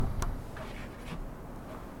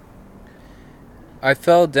I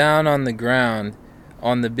fell down on the ground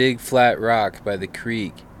on the big flat rock by the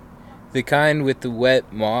creek, the kind with the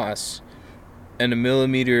wet moss and a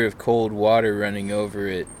millimeter of cold water running over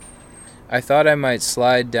it. I thought I might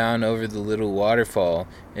slide down over the little waterfall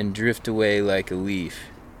and drift away like a leaf,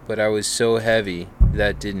 but I was so heavy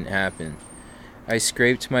that didn't happen. I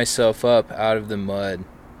scraped myself up out of the mud.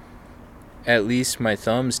 At least my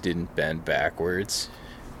thumbs didn't bend backwards.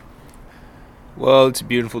 Well, it's a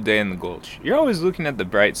beautiful day in the Gulch. You're always looking at the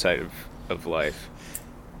bright side of life.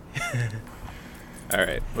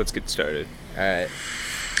 Alright, let's get started. Alright.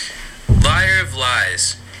 Liar of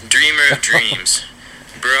lies, dreamer of dreams.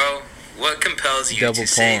 Bro, what compels you Double to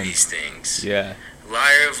say poem. these things? Yeah.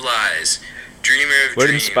 Liar of lies, dreamer of What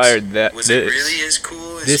dreams. inspired Was it this? really as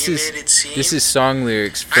cool as This you is made it seem? this is song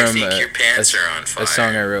lyrics I from think your pants are on fire. a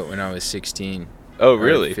song I wrote when I was 16. Oh, Or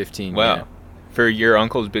really? 15, Wow. yeah. For Your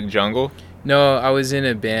Uncle's Big Jungle? No, I was in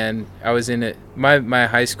a band. My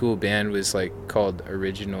high school band was like called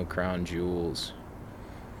Original Crown Jewels.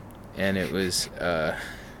 And it was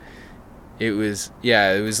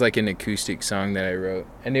like an acoustic song that I wrote.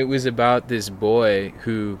 And it was about this boy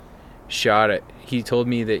who he told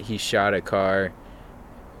me that he shot a car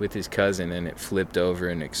with his cousin and it flipped over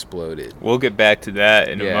and exploded. We'll get back to that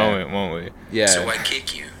in a Yeah. moment, won't we? Yeah. So I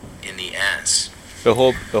kick you in the ass. The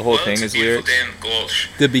whole Well, thing it's a is beautiful lyrics. day in the Gulch.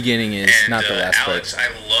 The beginning is, And, not the last Alex, part.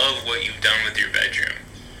 I love what you've done with your bedroom.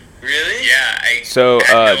 Really? Yeah, I So,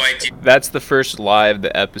 had no idea. that's the first lie of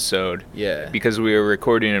the episode Yeah. because we were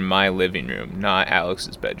recording in my living room, not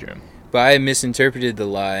Alex's bedroom. But I misinterpreted the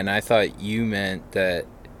lie and I thought you meant that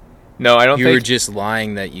No, I don't you were think just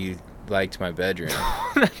lying that you liked my bedroom.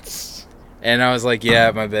 that's, And I was like,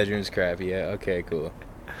 yeah, my bedroom's crappy. Yeah, okay, cool.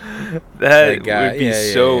 that guy- would be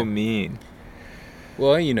yeah, so yeah. mean.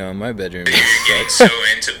 Well, you know, my bedroom You're getting sucks. so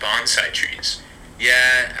into bonsai trees.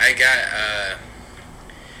 Yeah, I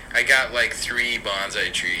got like 3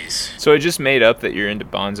 bonsai trees. So I just made up that you're into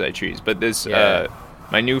bonsai trees, but this Yeah.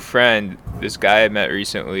 my new friend, this guy I met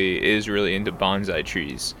recently, is really into bonsai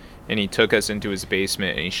trees, and he took us into his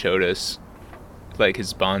basement and he showed us like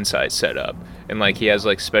his bonsai setup, and like he has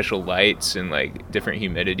like special lights and like different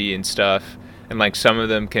humidity and stuff, and like some of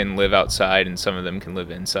them can live outside and some of them can live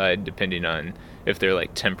inside depending on if they're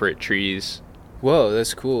like temperate trees. Whoa,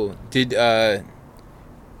 that's cool. Did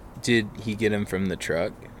he get him from the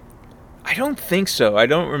truck? I don't think so. I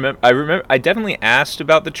don't remember. I definitely asked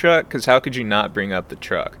about the truck because how could you not bring up the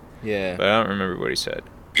truck? Yeah. But I don't remember what he said.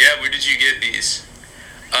 Yeah, where did you get these?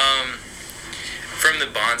 From the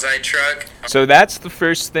bonsai truck. So that's the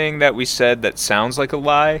first thing that we said that sounds like a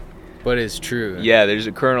lie. But it's true. Yeah, there's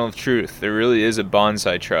a kernel of truth. There really is a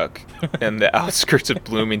bonsai truck in the outskirts of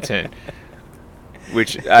Bloomington,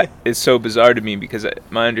 which is so bizarre to me because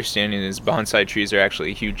my understanding is bonsai trees are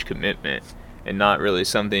actually a huge commitment and not really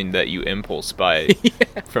something that you impulse buy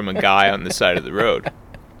from a guy on the side of the road.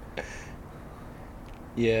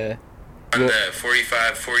 Yeah. On Well- the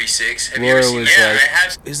 45, 46. Have you Laura ever seen was that? Yeah, like, I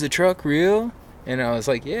have Is the truck real? And I was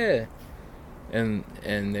like, yeah. And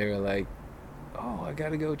they were like, oh, I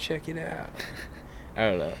gotta go check it out. I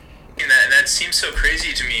don't know. seen that, and that seems so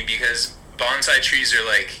crazy to me because bonsai trees are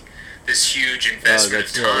like this huge investment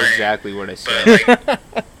of time. exactly what I But said.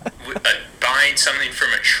 like buying something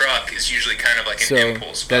from a truck is usually kind of like an So,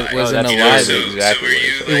 impulse buy. that wasn't that's a exactly lie. So, exactly so were what I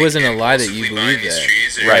you, said. It like, wasn't a lie that you impulsively buying believed these that.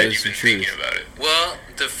 trees, or Right. had It's you the been thinking truth. about it? Well,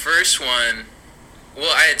 the first one,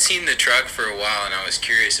 I had seen the truck for a while and I was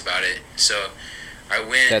curious about it, so I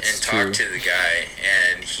went That's and talked true. to the guy,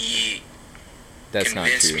 and he That's not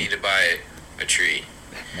convinced true. me to buy a tree.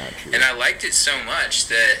 Not true. And I liked it so much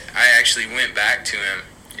that I actually went back to him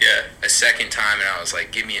a second time and I was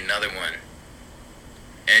like, give me another one.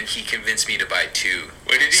 And he convinced me to buy 2.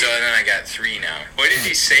 So then I got 3 now. What did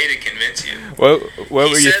he say to convince you? What He were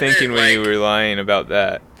you said thinking that, when you like- were lying about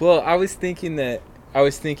that? Well, I was thinking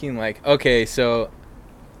like, okay, so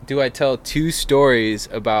do I tell 2 stories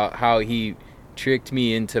about how he tricked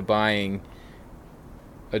me into buying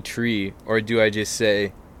a tree, or do I just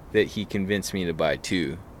say that he convinced me to buy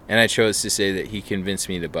 2? And I chose to say that he convinced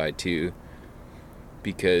me to buy 2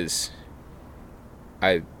 because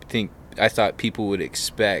I thought people would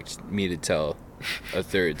expect me to tell a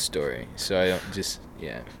third story. So I don't just,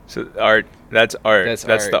 yeah. So art. That's art. That's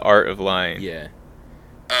That's art. the art of lying. Yeah.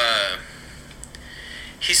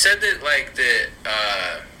 He said that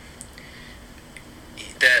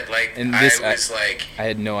And I this- was like, I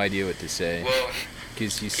had no idea what to say well,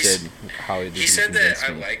 because you he's- said how did he you said that convince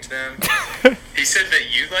I me? liked them. He said that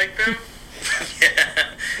you liked them?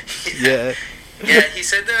 Yeah. Yeah, he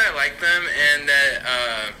said that I liked them, and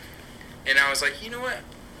that, and I was like, you know what?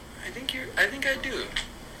 I think I do.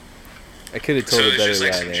 I could have told So a it's better just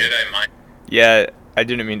like lie some there. Jedi mind. Yeah, I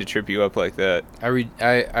didn't mean to trip you up like that.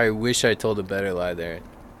 I wish I told a better lie there.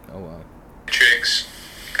 Oh well. Tricks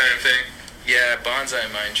kind of thing. Yeah,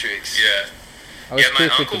 bonsai mind tricks. Yeah. I was Yeah,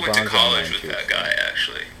 my quick with the uncle went to bonsai college mind with tricks. that guy,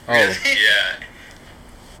 actually. Oh. Really? Yeah.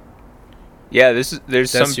 Yeah, there's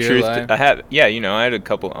That's some your truth. lie? I had I had a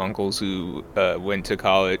couple uncles who went to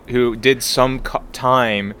college, who did some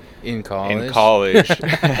time In college. in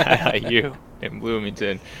college, you in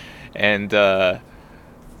Bloomington, and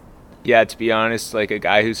yeah, to be honest, like a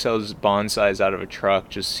guy who sells bonsais out of a truck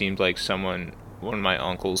just seemed like one of my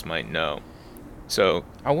uncles might know. So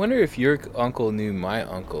I wonder if your uncle knew my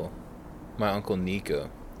uncle Nico.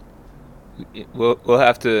 we'll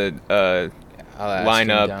have to I'll ask line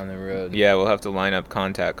him up down the road. Yeah, we'll have to line up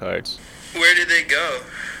contact cards. Where did they go?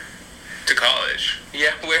 To college.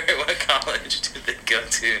 Yeah, what college did they go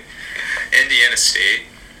to? Indiana State.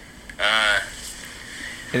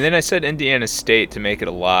 And then I said Indiana State to make it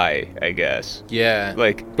a lie, I guess. Yeah.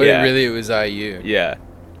 Like, But yeah. it was IU. Yeah.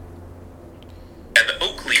 At the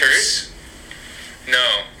Oakley. Kurt?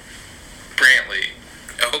 No. Brantley.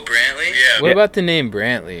 Oh, Brantley? Yeah. What Yeah. about the name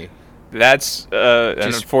Brantley? That's an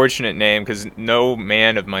Just- unfortunate name because no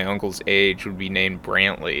man of my uncle's age would be named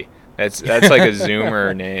Brantley. That's like a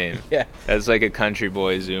Zoomer name. Yeah. That's like a country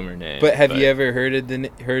boy Zoomer name. But have you ever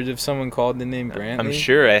heard of someone called the name Brantley? I'm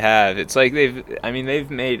sure I have. It's like they've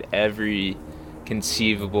made every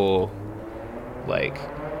conceivable like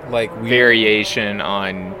Like weird variation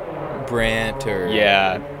on Brant or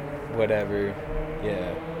yeah. whatever.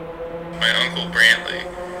 Yeah. My uncle Brantley.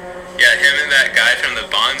 Yeah, him and that guy from the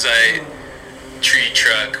bonsai tree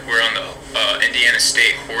truck were on the Indiana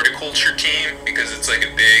State horticulture team because it's like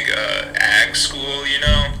a big ag school, you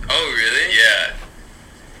know? Oh, really? Yeah.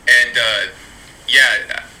 And,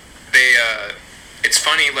 yeah, they, it's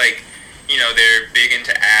funny, like, you know, they're big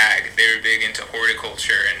into ag. They were big into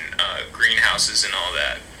horticulture and greenhouses and all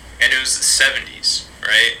that. And it was the 70s,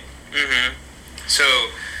 right? Mm-hmm. So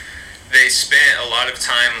they spent a lot of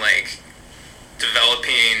time, like,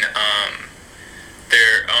 developing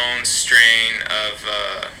their own strain of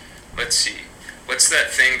let's see, what's that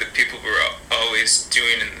thing that people were always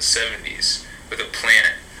doing in the 70s with a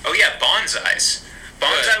planet? Oh yeah, bonsais.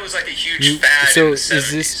 Bonsai was like a huge fad So in the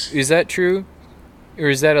 70s. is that true? Or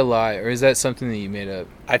is that a lie? Or is that something that you made up?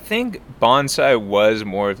 I think bonsai was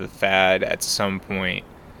more of a fad at some point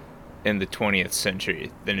in the 20th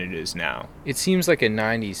century than it is now. It seems like a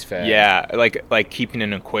 90s fad. Yeah, like keeping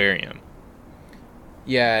an aquarium.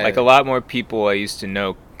 Yeah. Like a lot more people I used to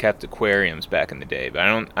know kept aquariums back in the day, but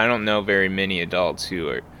I don't know very many adults who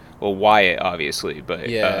are, well, Wyatt obviously, but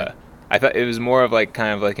Yeah. I thought it was more of like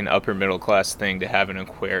kind of like an upper middle class thing to have an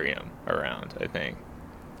aquarium around, I think.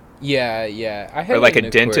 Yeah, yeah. I had Or like an a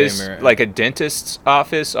dentist, aquarium around. like a dentist's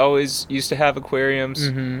office always used to have aquariums.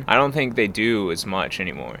 Mhm. I don't think they do as much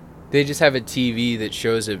anymore. They just have a TV that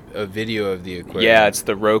shows a video of the aquarium. Yeah, it's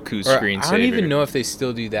the Roku Or screensaver. I don't even know if they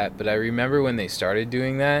still do that, but I remember when they started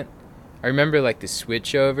doing that. I remember like the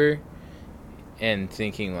switch over and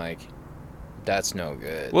thinking like, that's no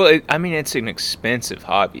good. Well, I mean, it's an expensive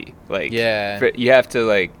hobby. Like, Yeah. you have to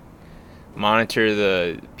like monitor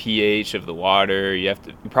the pH of the water. You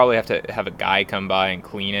probably have to have a guy come by and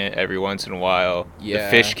clean it every once in a while. Yeah.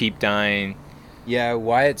 The fish keep dying. Yeah,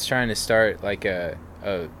 Wyatt's trying to start like a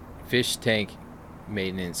fish tank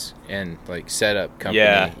maintenance and like setup company.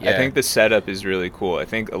 Yeah, I think the setup is really cool. I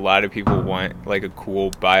think a lot of people want like a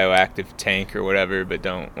cool bioactive tank or whatever, but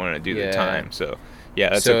don't want to do Yeah. the time. So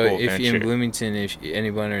yeah, that's so a cool if venture. in Bloomington, if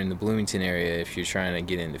anyone are in the Bloomington area, if you're trying to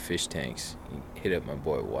get into fish tanks, hit up my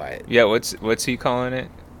boy Wyatt. Yeah, what's he calling it?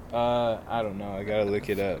 I don't know. I gotta look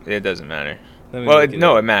it up. It doesn't matter. Let me Well, look it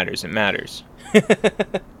no, up. it matters. It matters.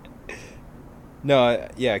 No,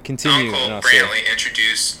 yeah, continue. Uncle and I'll say- Brantley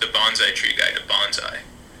introduced the bonsai tree guy to bonsai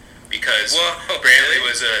because Brantley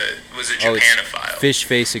was a Oh, it's Japanophile. Fish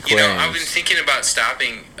face You aquariums. know, I've been thinking about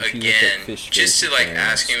stopping If you look up again fish just to face like aquariums.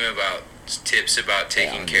 ask him about tips about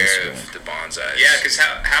taking on care this of one. the bonsais. Yeah, because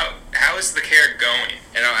how is the care going?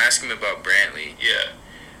 And I'll ask him about Brantley. Yeah.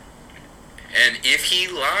 And if he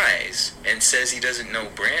lies and says he doesn't know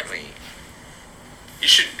Brantley, you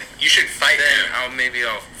should fight him.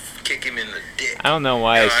 I'll kick him in the dick. I don't know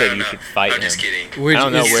why No, I said don't you know. should fight I'm him. just kidding. We're I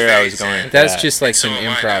don't know just- where I was going with That's that. just like So some am I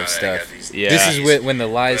now that improv I stuff. got these Yeah. This is when the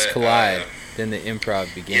lies But, collide, then the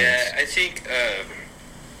improv begins. Yeah, I think.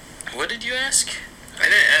 What did you ask? I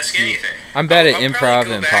didn't ask anything. I'm bad at I'll probably improv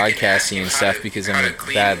go and back ask podcasting him and how stuff to- because how I'm to a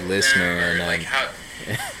clean bad them listener or, and like how.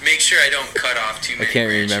 Make sure I don't cut off too many. can't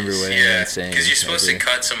branches. remember what yeah, anyone's saying because you're supposed to ever.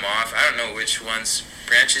 cut some off. I don't know which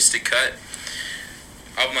branches to cut.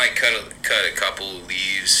 I might cut a couple of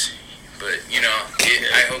leaves, But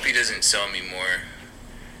I hope he doesn't sell me more.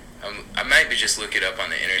 I might be just look it up on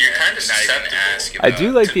the internet. You're kind of not even susceptible. ask I about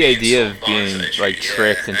do like the being idea of sold being bonsai like trees.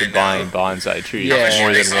 tricked Yeah, into I know. buying bonsai trees Yeah.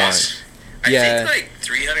 more than It once. costs. I Yeah. think like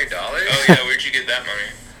 $300. Oh yeah, where'd you get that money?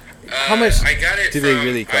 How much I got it do they from,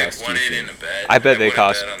 really cost, I won do you it in think? a bet. I bet won they a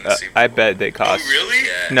cost. bet on the Super I Bowl. bet they cost. Oh really?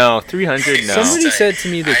 Yeah. No, 300. No. Somebody Bonsai. said to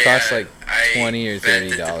me they cost like I $20 or bet that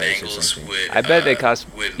the $30 or Bengals something. would, I bet they cost-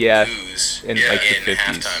 would yeah, lose in, like, the in 50s.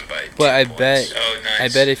 halftime by 2 But I points. bet Oh nice. I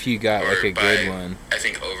bet if you got Or like a by, good one, I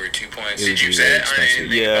think over 2 points. It Did would you be bet really on expensive.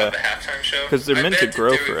 anything Yeah. about the halftime show? Because they're I meant bet to that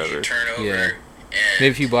grow there would be forever. turnover, Yeah. and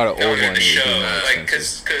maybe if you bought an No, old no, one, the it would show, be more like,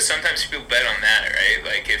 expensive. cause sometimes people bet on that, right?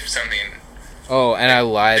 Like if something, Oh, and I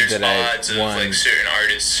lied there's that I odds of won like certain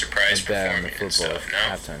artists surprise a bet on the performing and football stuff. No.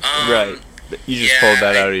 halftime show. Right. You just pulled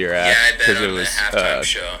that out of your ass Yeah, I bet because on it was. the halftime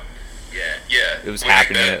show. Yeah. Yeah. It was When I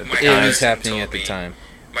happening bet- at the my It time. was cousin happening told at the me- time.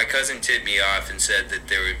 My cousin tipped me off and said that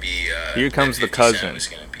there would be. Here comes that the 50 Cent cousin. Was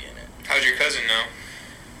gonna be in it. How's your cousin know?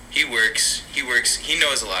 He works. He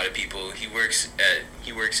knows a lot of people. He works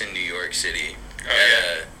in New York City.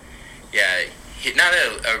 Oh, yeah. Not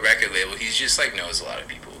a record label. He's just like knows a lot of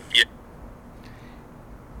people. Yeah.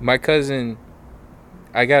 My cousin,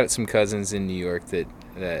 I got some cousins in New York that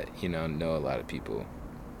know a lot of people.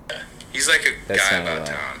 He's like a That's guy not a about lot.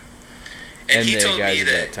 town. And And he the told guys me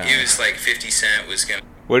about that town. he was like 50 Cent was gonna.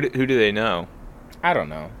 Who do they know? I don't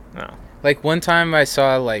know. No. Like one time I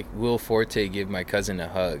saw like Will Forte give my cousin a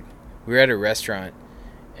hug. We were at a restaurant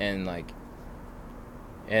and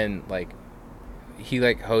he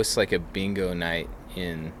like hosts like a bingo night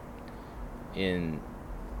in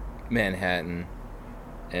Manhattan,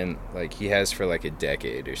 and like he has for like a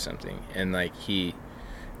decade or something. And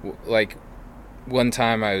like one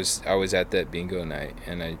time I was at that bingo night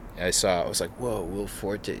and I was like, whoa, Will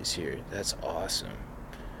Forte's here. That's awesome.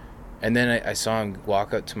 And then I saw him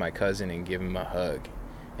walk up to my cousin and give him a hug.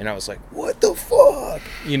 And I was like, what the fuck?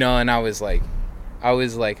 And I was like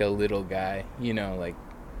a little guy, like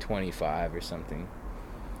 25 or something.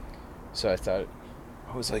 So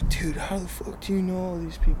I was like, dude, how the fuck do you know all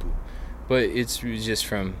these people? But it's just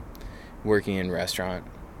from working in restaurant.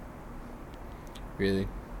 Really?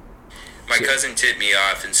 My cousin tipped me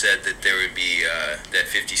off and said that there would be that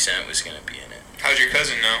 50 Cent was gonna be in it. How's your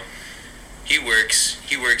cousin know? He works.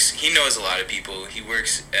 He knows a lot of people. He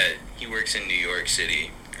works in New York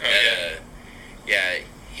City. Oh,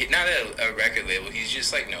 Not a record label. He's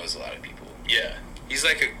just like knows a lot of people. Yeah. He's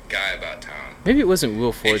like a guy about town. Maybe it wasn't Will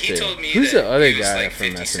And Forte. he told me Who's that the other he was guy like from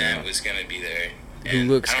 50 Cent SNL? was gonna be there. Who And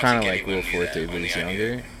looks I don't kind of think like Will anyone knew that, Forte, but only he's I knew.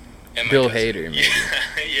 younger? And my Bill cousin. Hader, maybe.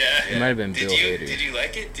 Yeah. It might have been Did Bill you Hader. Did you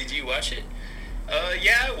like it? Did you watch it?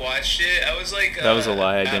 Yeah, I watched it. I was like, That was a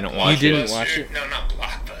lie, I at didn't watch it. You didn't Blockbuster. watch it? No, not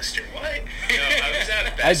Blockbuster. What? No, I was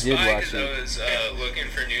at Best did Buy watch 'cause it. I was looking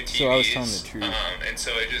for new TVs. So I was telling the truth. And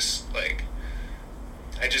so I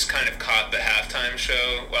just kind of caught the halftime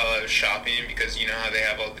show while I was shopping because you know how they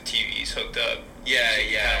have all the TVs hooked up. Yeah, So you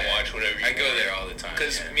yeah. Kind of watch whatever you I go want. there all the time.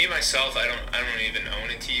 Because yeah. me myself, I don't even own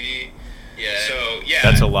a TV. Yeah. So yeah,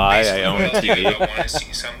 That's a lie, I basically own what a I'll do TV. If I want to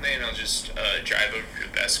see something, I'll just drive over to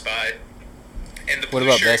Best Buy. And the What Blue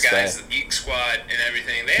about Shirt Best guys, Buy? the Geek Squad, and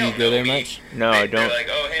everything, they Do all you go know there me. much? No, I don't. They're like,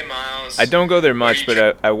 oh hey Miles. I don't go there What are much, you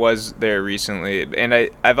but I was there recently, and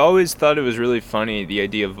I've always thought it was really funny, the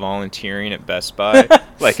idea of volunteering at Best Buy.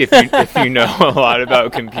 Like if you know a lot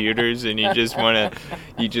about computers and you just wanna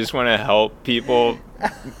help people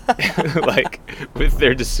like with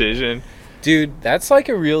their decision. Dude, that's like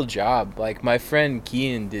a real job. Like my friend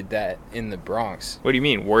Kian did that in the Bronx. What do you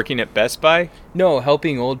mean, working at Best Buy? No,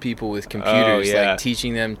 helping old people with computers, yeah. like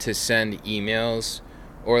teaching them to send emails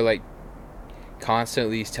or like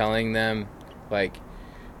constantly telling them like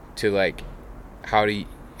to like how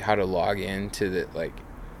to log in to the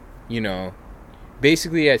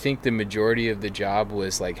basically I think the majority of the job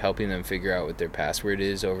was like helping them figure out what their password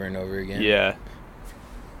is over and over again. Yeah.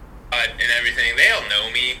 And everything, they all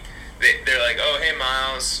know me. They're like, oh hey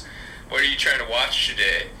Miles, what are you trying to watch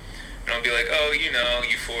today? And I'll be like, oh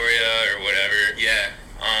Euphoria or whatever. Yeah.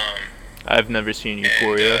 I've never seen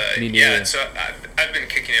Euphoria. Me neither. Yeah, so I've been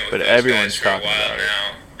kicking it with But those everyone's guys for a talking while about it.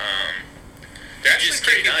 now. They're actually Just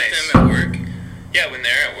pretty kick it nice. with them at work. Yeah, when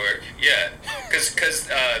they're at work. Yeah, because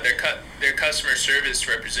they're customer service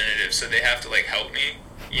representatives, so they have to like help me.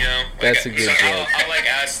 That's a good so job. I'll like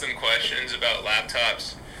ask them questions about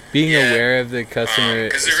laptops. Being Yeah. aware of the customer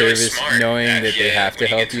 'cause they're really service, smart, knowing that actually, they have to when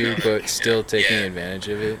you help get to you, know them. but still taking Yeah. advantage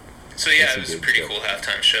of it. So yeah, That's a it was a good pretty job. cool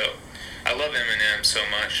halftime show. I love Eminem so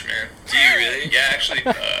much, man. Do you really? Yeah, actually,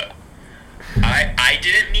 I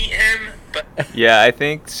didn't meet him. But Yeah, I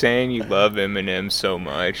think saying you love Eminem so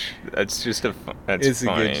much, that's just that's It's a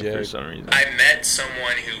good funny for joke. some reason. I met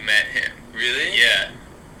someone who met him. really? Yeah.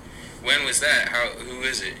 When was that? Who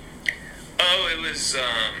is it? Oh, it was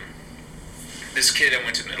this kid I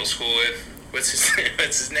went to middle school with. What's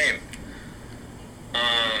his name?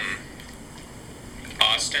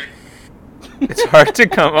 Austin. It's hard to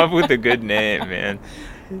come up with a good name, man.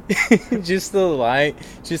 Just the lie,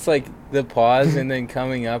 just like the pause and then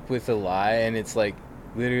coming up with a lie, and it's like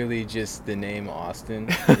literally just the name Austin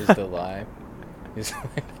is the lie. It's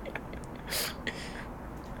like,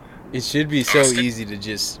 it should be so Austin? easy to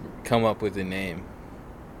just come up with a name.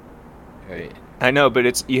 Right. I know,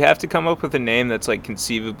 but you have to come up with a name that's like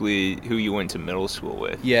conceivably who you went to middle school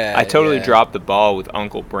with. Yeah. I totally yeah. dropped the ball with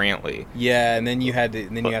Uncle Brantley. Yeah, and then you have to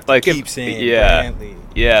Like if- keep saying yeah. Brantley.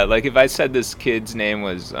 Yeah, like if I said this kid's name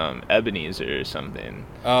was Ebenezer or something,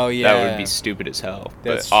 Oh yeah. that would be stupid as hell.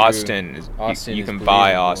 That's But true. Austin, Austin you is can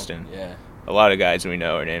buy believable. Austin. Yeah. A lot of guys we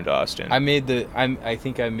know are named Austin. I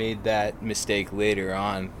think I made that mistake later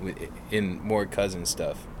on in more cousin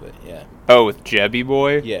stuff, but yeah. Oh, with Jebby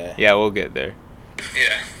Boy? Yeah. Yeah, we'll get there.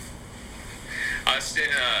 Yeah. Austin,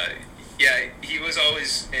 yeah, he was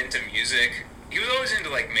always into music. He was always into,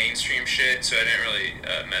 like, mainstream shit, so I didn't really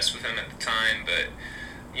mess with him at the time, but,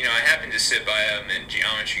 you know, I happened to sit by him in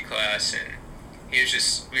geometry class, and we were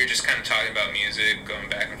just kind of talking about music, going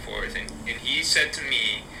back and forth, and he said to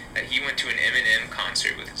me that he went to an Eminem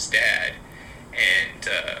concert with his dad,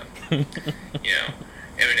 and, you know,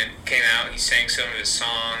 Eminem came out, he sang some of his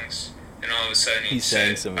songs, and all of a sudden He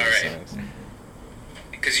sang some of all his right, songs.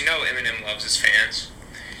 because you know Eminem loves his fans.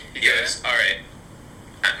 He goes, all right,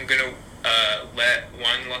 I'm going to let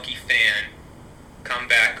one lucky fan come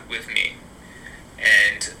back with me.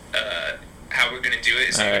 And how we're going to do it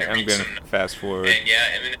is Alright, I'm I'm going to read gonna some... fast forward. And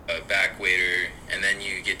yeah, Eminem... A back waiter, and then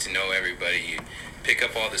you get to know everybody. You pick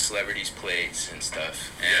up all the celebrities' plates and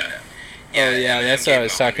stuff. And, Oh, yeah, Eminem that's what I gave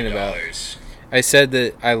was him talking about. $100. I said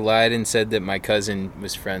that I lied and said that my cousin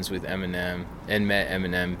was friends with Eminem and met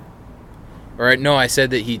Eminem. Or no, I said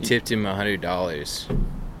that he tipped him $100.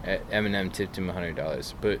 Eminem tipped him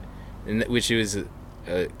 $100, which was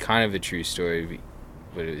a kind of a true story,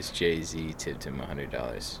 but it was Jay-Z tipped him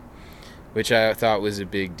 $100, which I thought was a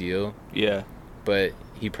big deal. Yeah. But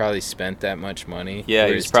he probably spent that much money. Yeah,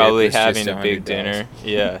 where he's his tip probably was just having a big $100. dinner.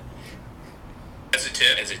 Yeah. As a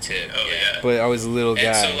tip? As a tip. Oh, yeah. But I was a little guy.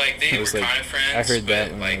 And so, like, they I were was kind of friends. I heard that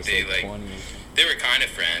but, when I like, was they, like like, 20. they were kind of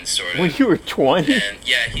friends, sort of. When you were 20? And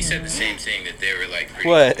yeah, he said the same thing, that they were like pretty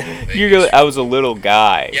What? cool. Like, You really, I was a little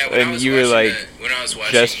guy. yeah, when I and was you were like when I was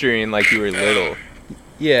watching gesturing like you were little.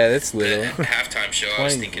 Yeah, that's the little. halftime show, I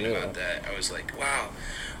was 20's thinking little. about that. I was like, wow,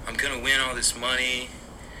 I'm gonna win all this money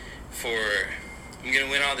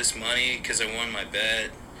because I won my bet,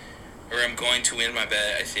 or I'm going to win my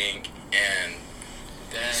bet, I think. And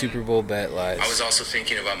then Super Bowl bet lies. I was also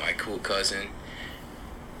thinking about my cool cousin,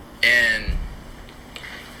 and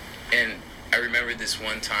I remember this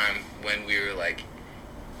one time when we were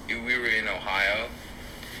in Ohio,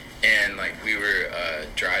 and like we were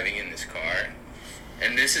driving in this car,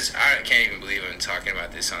 and I can't even believe I'm talking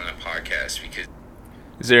about this on a podcast because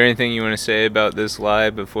Is there anything you want to say about this lie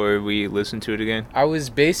before we listen to it again? I was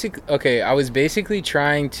basically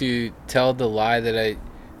trying to tell the lie that I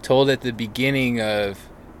told at the beginning of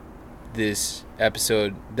this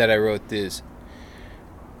episode that I wrote this.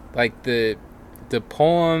 Like the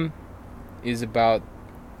poem is about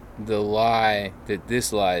the lie that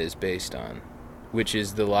this lie is based on, which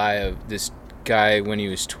is the lie of this guy when he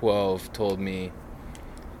was 12 told me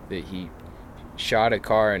that he shot a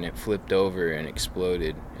car and it flipped over and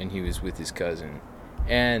exploded and he was with his cousin.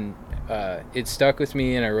 And it stuck with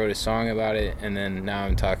me and I wrote a song about it, and then now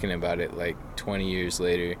I'm talking about it like 20 years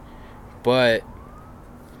later. But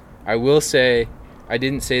I will say I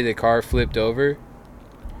didn't say the car flipped over.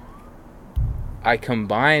 I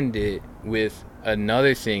combined it with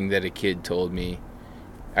another thing that a kid told me.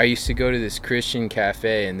 I used to go to this Christian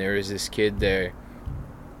cafe and there was this kid there.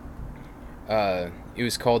 It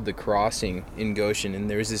was called The Crossing in Goshen, and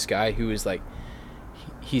there was this guy who was like,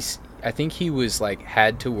 I think he was like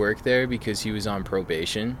had to work there because he was on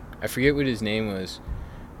probation. I forget what his name was,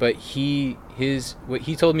 but he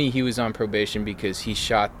told me he was on probation because he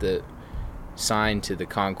shot the sign to the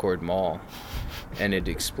Concord Mall and it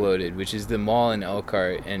exploded, which is the mall in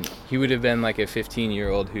Elkhart, and he would have been like a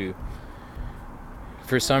 15-year-old who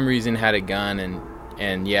for some reason had a gun,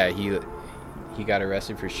 and yeah, he got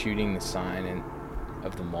arrested for shooting the sign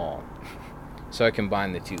of the mall. So I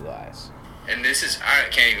combined the two lies. And I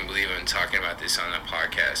can't even believe I'm talking about this on a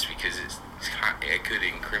podcast because it could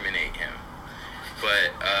incriminate him.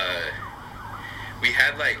 But we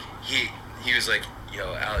had like he was like,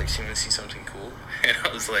 "Yo, Alex, you want to see something cool?" And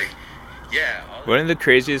I was like, "Yeah." One of the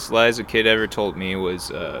craziest lies a kid ever told me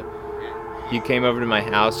was he came over to my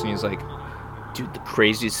house and he was like, "Dude, the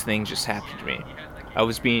craziest thing just happened to me. I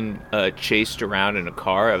was being chased around in a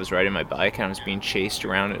car. I was riding my bike and I was being chased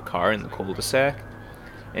around in a car in the cul-de-sac.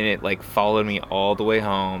 And it like followed me all the way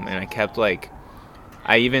home. And I kept like,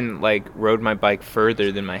 I even like rode my bike further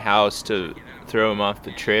than my house to throw him off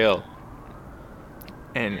the trail.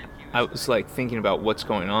 And I was like thinking about what's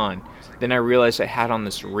going on. Then I realized I had on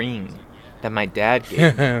this ring that my dad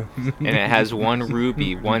gave me. And it has one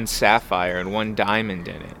ruby, one sapphire, and one diamond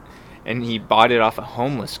in it. And he bought it off a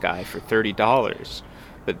homeless guy for $30.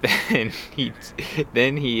 But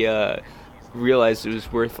then he realized it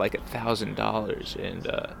was worth like $1,000. And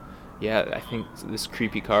yeah, I think this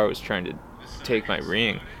creepy car was trying to take my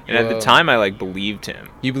ring. And at the time, I like believed him.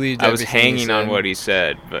 You believed I was everything he hanging on said? what he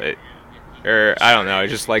said, but I don't know. I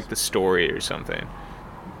just liked the story or something.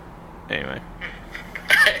 Anyway.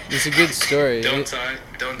 It's a good story. Don't tell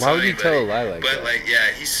Why would you anybody. tell a lie like but that? like,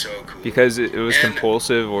 yeah, he's so cool. Because it was And-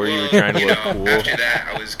 compulsive, or you were well, trying to you look know, cool. After that,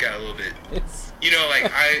 I got a little bit. It's- You know,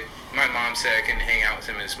 like my mom said I couldn't hang out with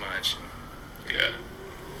him as much. Yeah.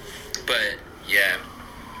 But yeah,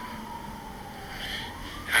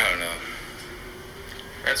 I don't know.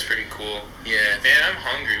 That's pretty cool. Yeah. Man, I'm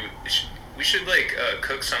hungry. We should like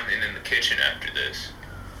cook something in the kitchen after this.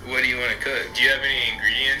 What do you want to cook? Do you have any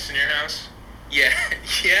ingredients in your house? Yeah,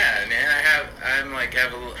 yeah, man.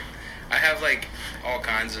 I have like all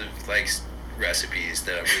kinds of like recipes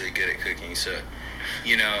that I'm really good at cooking. So,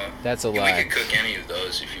 you know, That's a we lie. could cook any of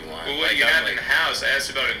those if you want. Well, what do Like, you I'm have like- in the house? I asked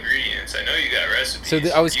about ingredients. I know you got recipes. So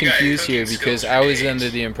I was You got confused here cooking because skills I for was days. under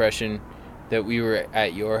the impression that we were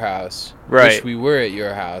at your house. Right. Which we were at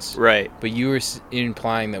your house. Right. But you were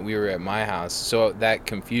implying that we were at my house. So that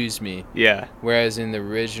confused me. Yeah. Whereas in the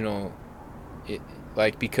original,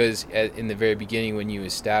 because in the very beginning when you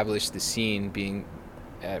established the scene being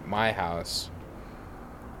at my house,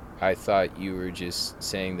 I thought you were just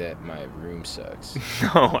saying that my room sucks.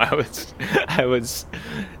 No, I was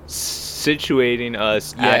situating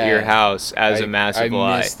us at your house as a massive I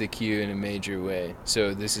lie. missed the cue in a major way.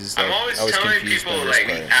 So this is like, I'm always I was telling confused people by this like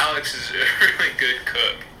part. Alex is a really good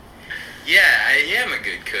cook. Yeah, I am a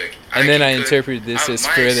good cook. And then can I cook- interpreted this as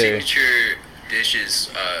my further. signature dish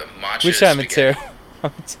is matcha Which I'm a spaghetti.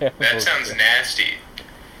 I'm a terrible. That sounds nasty.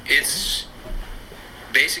 It's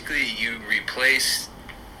basically you replace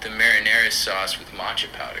the marinara sauce with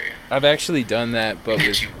matcha powder. I've actually done that, but Get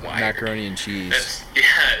with you wired. macaroni and cheese. That's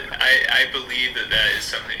I believe that is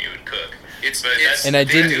something you would cook. It's And I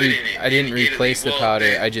they didn't do it I didn't in Italy. replace the Well,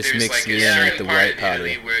 powder. I just there's mixed like it a in with certain the part white in powder.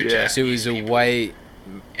 Italy where Yeah. So it was a Japanese white,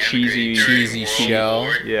 Cheesy- during cheesy World shell.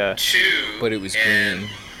 War Yeah. II, but it was and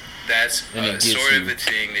green. That's And it gives sort of you- a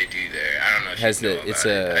thing they do there. I don't know if Has you know the it's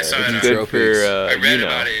about it. I a saw it it's on- good for I read you know.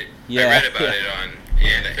 about it. Yeah. I read about it on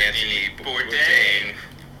Anthony Bourdain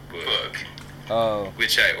book, Oh,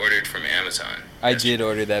 which I ordered from Amazon. I did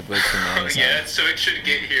order that book from Oh Amazon. yeah, so it should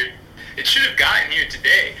get here. It should have gotten here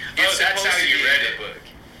today. It's That's supposed how to you be read in it. the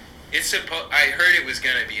book. I heard it was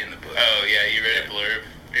gonna be in the book. Oh yeah, you read a blurb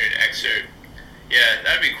or an excerpt. Yeah,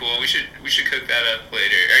 that'd be cool. We should cook that up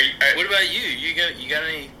later. What about you? You got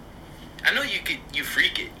any? I know you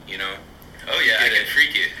freak it. You know. Oh yeah, I Get can it.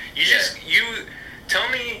 freak it. Yeah. You tell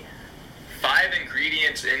me 5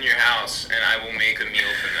 ingredients in your house, and I will make a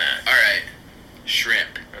meal from that. All right.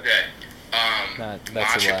 Shrimp. Okay. That's a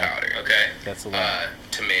Matcha lie. powder. Okay. That's a lie.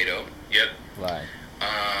 Tomato. Yep. Lie.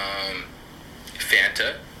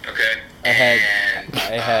 Fanta. Okay. I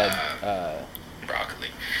had Broccoli.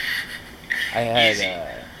 Easy.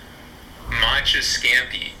 Matcha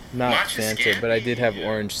scampi. Not Matcha Fanta, but I did have scampi.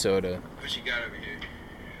 orange soda. What you got over here?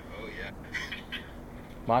 Oh yeah.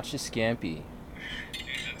 Matcha scampi. Dude,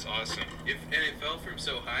 that's awesome. It fell from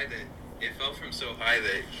so high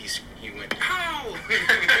that he went. Ow!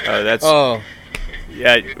 Oh, that's Oh,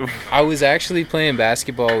 yeah. I was actually playing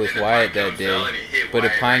basketball with And the Wyatt pine that cone fell day, and it hit but a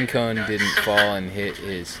Wyatt pine right cone in the didn't nuts. fall and hit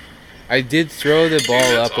his. I did throw the ball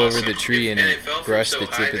that's up over awesome. the tree and And it fell from brushed so the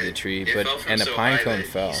high tip of that- the tree, it fell from and a so pine high cone that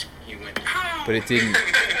fell, He went. Ow! but it didn't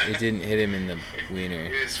hit him in the wiener.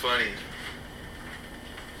 It's funny.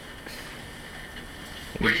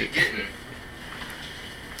 What are you getting?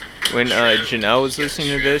 When Janelle was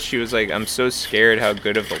listening to this, she was like, "I'm so scared how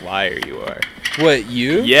good of a liar you are." What,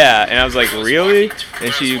 you? Yeah, and I was like, I was "Really?" walking- when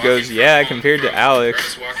And I she was goes, walking "Yeah, from compared to home,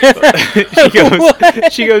 Alex." I was walking-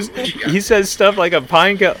 she goes, he says stuff like a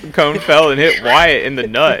pine cone fell and hit Wyatt in the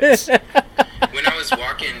nuts. When I was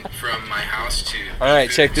walking from my house to. All right,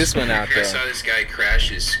 check this one out, I though. saw this guy crash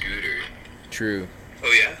his scooter. True.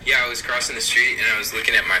 Oh yeah. Yeah, I was crossing the street and I was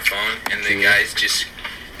looking at my phone, and the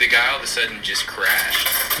guy all of a sudden just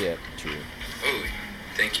crashed. Yeah, true. Oh,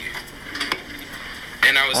 thank you.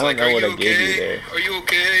 And I was I don't like, know "Are what you I gave you okay? there. Are you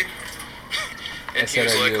okay?" And he said,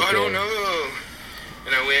 was "Are like, you "I don't okay?" know."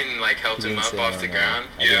 And I went and like helped He him didn't up say, "I off don't the know." ground.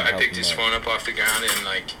 I didn't Yeah, I help picked him his up. phone up off the ground, and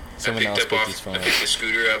like Someone else picked his phone I up. picked the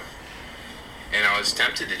scooter up, and I was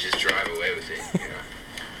tempted to just drive away with it. You know.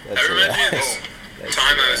 That's That reminds me of a this lot. That's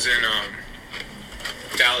time a I lot. was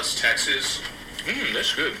in Dallas, Texas,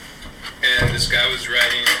 That's good. and this guy was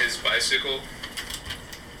riding his bicycle.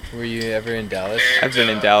 Were you ever in Dallas? And, I've been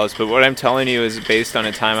in Dallas, but what I'm telling you is based on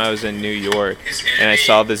a time I was in New York, his and I enemy-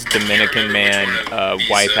 saw this I can't Dominican remember which man one of these,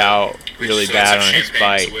 wipe out which really so bad it's a on his champagne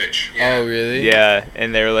bike. switch. Oh, really? Yeah,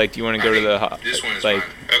 and they were like, "Do you want to go to the This one is like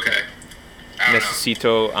fine. Okay. I don't know.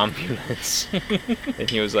 Necesito ambulance?" And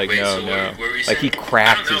he was like, Wait, "No, so no." what were we Like he saying?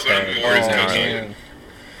 cracked I his don't know, but head. I'm Oh, more It was than insane. man.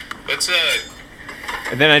 Let's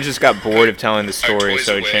And then I just got bored of telling the story, toys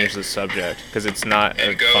so I away. changed the subject because it's not a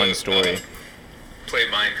and go fun story. play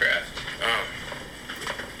Minecraft. Oh,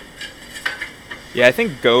 Yeah, I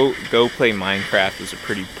think go play Minecraft was a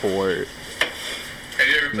pretty poor Have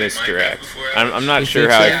you ever played Minecraft misdirect. before? I'm not You sure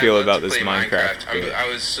think how so? I yeah, feel I'd love about to this play Minecraft game.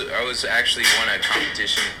 I was actually won a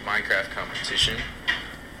competition, Minecraft competition.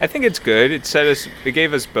 I think it's good. It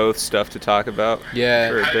gave us both stuff to talk about Yeah.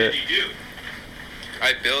 for a How bit. did you do?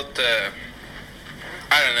 I built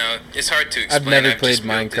I don't know. It's hard to explain. I've never just played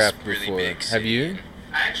built this Minecraft really before. big Have city. you?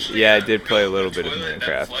 Actually, Yeah, I did play a built little bit of toilet that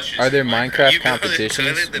Minecraft. flushes Are there in Minecraft You built a competitions?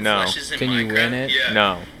 toilet that No. flushes in Can you win Minecraft? it? Yeah.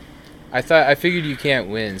 No. I figured you can't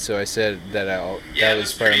win, so I said that Yeah, that was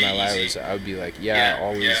that's part of my pretty life. easy. Was I would be like, yeah, Yeah, I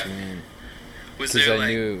always yeah. win, Was because there I like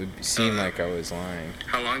knew it would seem uh, like I was lying.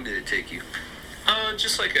 how long did it take you?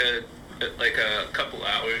 Just like a couple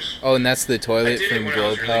hours. Oh, and that's the I toilet did it from when I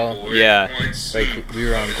was Globe really Hell. bored Yeah. once. Like we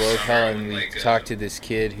were on Over the Globe summer Hell with, and we like, talked to this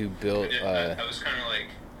kid who built I was kind of like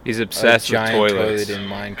He's a obsessed with giant toilets. toilet in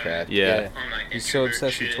Minecraft. Yeah. on my He's so introvert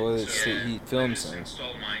obsessed with shit, toilets so that he I films just them.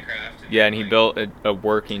 installed Minecraft. Yeah, and he like, built a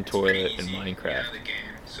working it's pretty toilet in easy, Minecraft. the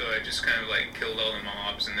game. So I just kind of like killed all the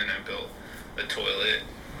mobs, and then I built a toilet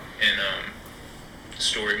in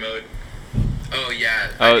story mode. Oh yeah.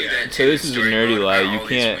 Oh, I do that so too, this is a story nerdy mode, lie. I You always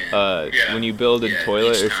can't, win. Yeah. when you build a Yeah,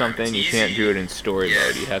 toilet each or time. something, It's you can't easy. do it in story Yeah.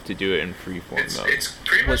 mode. You have to do it in freeform mode. It's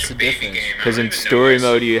pretty What's much the a baby difference? game. I Because don't in even know story what's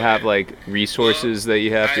mode, you the- have like resources that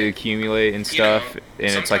you have to I- accumulate and you know, stuff, and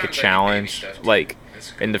it's like a sometimes I do baby challenge. stuff, too. Like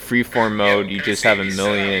That's in the cool. freeform Yeah, mode, what you kind of just have a baby stuff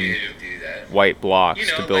do million you do that? white blocks You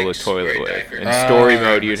know, to build like a just wear toilet a with. diaper. In Ah. story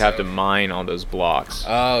mode, you'd have to Myself. mine all those blocks.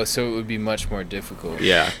 Oh, so it would be much more difficult.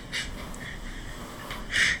 Yeah.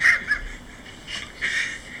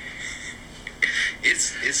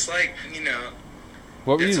 It's like, you know.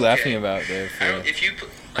 What were It's you laughing okay. about there? For? If you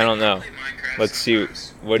I don't know. play Minecraft Let's see.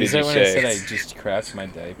 sometimes. What did Is you that when I said say? I just crapped my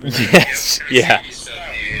diaper? Yes. Yeah. It's not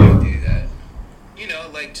weird to do that. You know,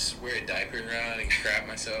 like just wear a diaper around and crap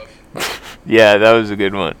myself. Yeah, that was a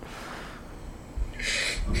good one.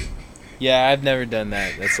 Yeah, I've never done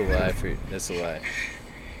that. That's a lie. That's a lie.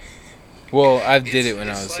 Well, I did it when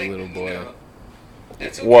I It's was like, a little you boy. know,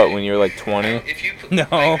 it's okay. What, when you were like 20? If you No.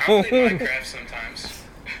 Like, I play Minecraft sometimes.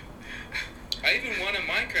 I even won a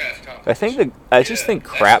Minecraft competition. I think I just Yeah, think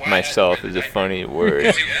that's crap why I had to myself wear is the a diaper. funny word.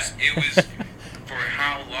 It was for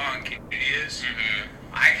how long it is. Mhm.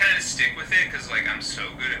 I kind of stick with it because like I'm so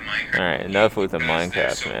good at Minecraft. Alright, enough with the because they're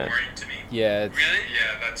Minecraft, so man. important to me. Yeah, it's, Really?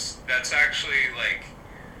 Yeah, that's actually like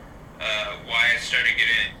why I started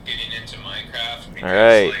getting into Minecraft. Because,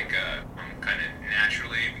 Alright. Like I'm kind of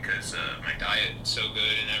naturally because my diet is so good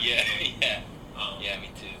and everything. Yeah. Yeah, me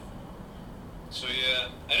too. So yeah,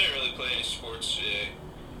 I didn't really play any sports today,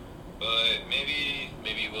 but maybe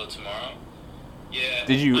Maybe you will tomorrow. yeah.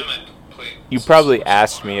 Did you- I might play You some probably sports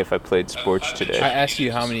asked tomorrow. me if I played sports I've been today. I trying to asked get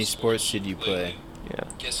you how into many some sports did you play? lately. Yeah.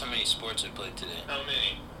 Guess how many sports I played today? How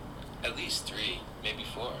many? At least 3, maybe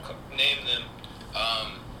 4. Name them.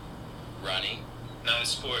 Running, Not a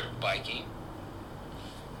sport. biking,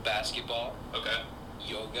 basketball, Okay.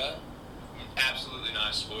 yoga, Absolutely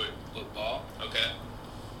not a sport. football, Okay.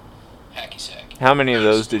 hacky sack. How many of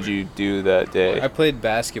those did you do that I day? played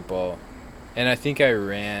basketball, and I think I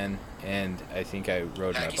ran, and I think I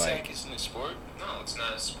rode my Hacky sack bike. isn't a sport? No, it's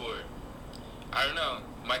not a sport. I don't know.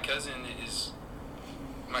 My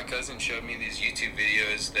cousin showed me these YouTube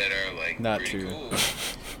videos that are like Not pretty true. cool.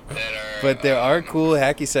 That are, But there are cool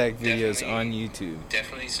hacky sack videos definitely- on YouTube.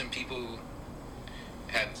 Definitely some people who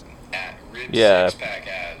have ripped Yeah. six-pack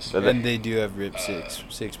abs. But And they do have ripped six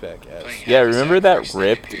pack abs. Playing Yeah, hacky remember sack that first thing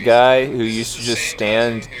ripped to do is guy to- who used to This is just the same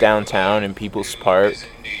stand cousin who, downtown in People's Park lives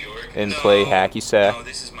in New York. and play hacky sack? No,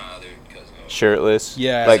 this is my other cousin. shirtless.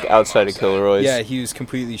 Yeah. Like outside of Kilroy's. Yeah, he was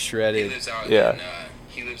completely He shredded. lives out Yeah. in,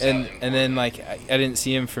 he lives out in And then Portland. like I didn't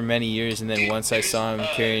see him for many years, and then once I saw him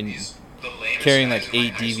carrying the lamest carrying guys like in my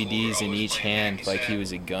 8 high school were DVDs in always each playing hand, hacky like he sack.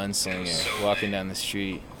 was a It was gunslinger so walking lit. down the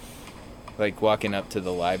street, like walking up to the They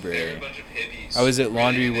were a library. bunch of hippies. I was at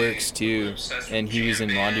Laundry Really, Works they were 2, obsessed with and he was in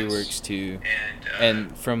jam Laundry bands, Works 2. And,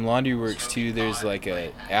 And from Laundry Works 2, there's like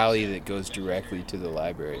a alley that goes directly to the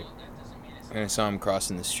library. And I saw him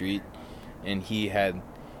crossing the street, and he had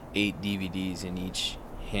 8 DVDs in each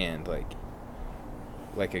hand,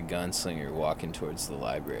 like a gunslinger walking towards the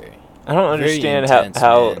library. I don't Very understand intense,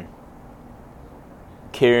 how man.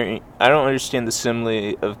 carrying. I don't understand the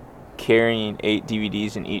simile of carrying 8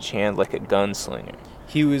 DVDs in each hand like a gunslinger.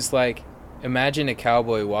 He was like, imagine a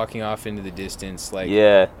cowboy walking off into the distance, like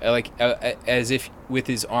Yeah. as if with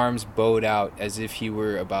his arms bowed out, as if he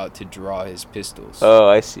were about to draw his pistols. Oh,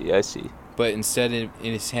 I see. But instead, in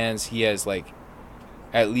his hands, he has like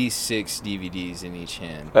at least 6 DVDs in each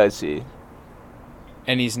hand, I see.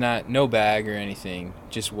 and he's no bag or anything,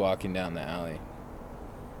 just walking down the alley.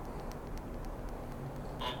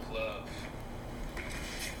 Unplug.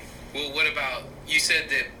 Well, what about, you said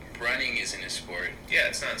that running isn't a sport. Yeah,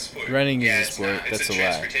 it's not a sport. Running Yeah, is a it's sport. not. That's It's a a lie.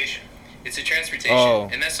 transportation. It's a transportation, Oh,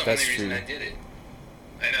 and that's the that's only reason true. I did it.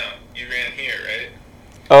 I know. You ran here, right?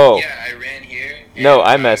 Oh, Yeah, I ran here. No, and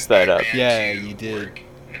I messed that I up. ran Yeah, to you did. work,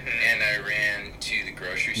 and I ran to the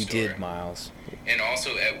grocery You store. did, Miles. And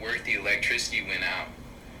also at work, the electricity went out.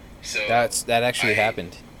 So That actually I-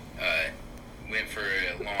 happened. went for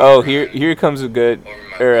a long oh, run here comes a good, over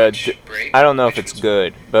my or lunch break, I don't know if which it's was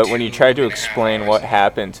good, but when you tried to 2.5 explain hours. what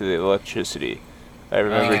happened to the electricity, I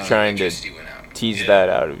remember Uh, trying to electricity went out. tease Yeah. that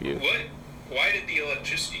out of you. What? Why did the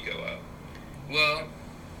electricity go out? Well,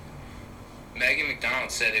 Megan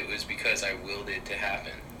McDonald said it was because I willed it to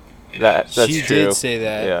happen. That's She true. did say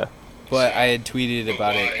that. Yeah. But I had tweeted But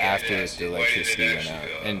about why? it Yeah, after that's the it. Why did it electricity went actually out,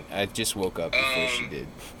 go out? and I just woke up before she did.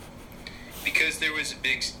 Because there was a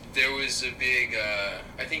big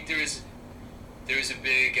I think there was a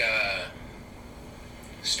big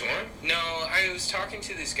Storm? no, I was talking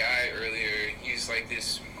to this guy earlier. He was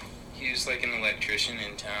like an electrician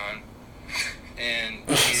in town, and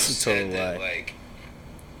he It's a said total that lie. like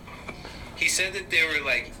he said that they were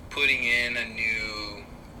like putting in a new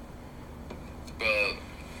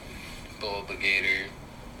bulbigator,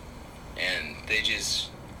 and they just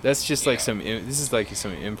That's just like Yeah. this is like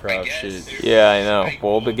some improv guess. shit. Yeah, I know.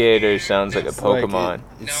 Bulbigator sounds like a It's like Pokemon.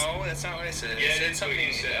 no, that's not what I said. Yeah, I said that's what something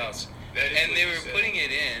you said. else. That is And what they you were said. putting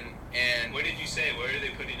it in, and What did you say? What are they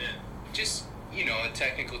putting in? just a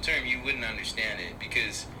technical term, you wouldn't understand it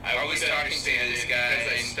because I would was talking to understand this it guy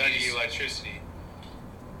because I and study he's- electricity.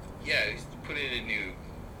 Yeah, he's put in a new.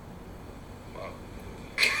 Well,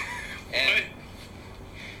 What? and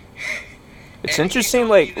It's and he interesting, told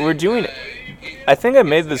like, me we're that, doing. I think I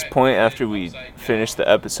made this point after we finished the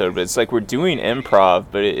episode, but it's like we're doing improv,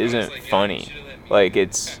 but it isn't funny. Like,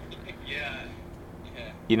 it's, Yeah.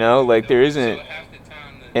 you know, like there isn't So half the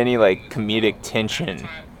time the- any like it was comedic out. tension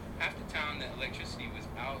Half the time the electricity was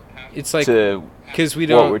out. Half It's like to because we what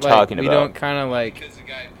don't we're like, talking we about. don't kind of like because the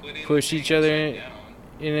guy put in push the each thing other upside in- down,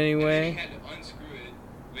 in any and then he way. had to unscrew it,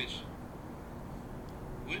 which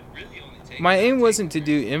would really only take My about aim 10 wasn't to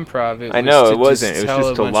do minutes. improv. It I was know, to it wasn't. It was tell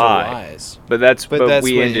just a to bunch of lie. lies. But that's But but that's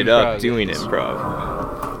we what ended improv up doing is.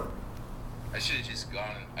 improv. I should have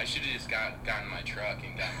just gotten my truck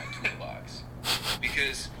and got my toolbox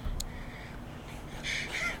because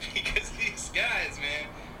these guys, man,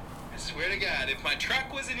 I swear to God, if my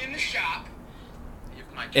truck wasn't in the shop,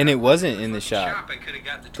 And it wasn't in the shop. I could have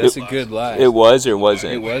got the That's a toolbox. good lie. It was or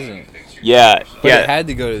wasn't. It wasn't. Yeah, But yeah. it had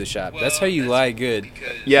to go to the shop. That's how you lie good.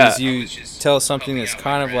 Yeah. Is you tell something that's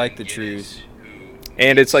kind of like the truth.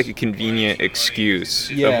 And it's like a convenient excuse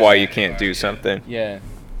Yeah. of why you can't do something. Yeah.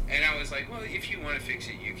 And I was like, well, if you want to fix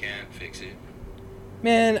it, you can fix it.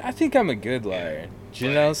 Man, I think I'm a good liar.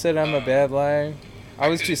 Janelle said I'm a bad liar. I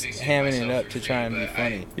was just hamming it up to try and be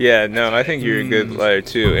funny. Yeah, no, I think you're a good liar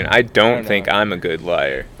too, and I don't think I'm a good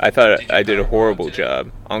liar. I thought I did a horrible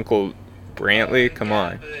job. Uncle Brantley, come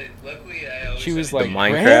on. She was like,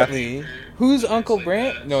 Minecraft? Brantley? Who's Uncle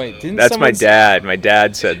Brant? No, wait, didn't That's my someone dad. My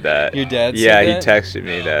dad said that. Your dad said Yeah, that? he texted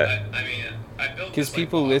me that. Because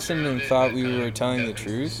people listened and thought we were telling the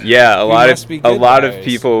truth? Yeah, a We lot must be of good of liars.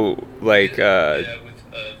 people like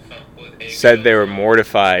said they were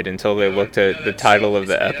mortified until they looked at the title of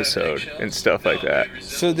the episode and stuff like that.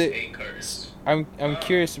 So I'm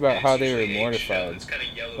curious about how they were mortified.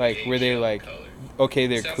 Like, were they like, okay,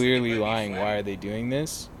 they're clearly lying, why are they doing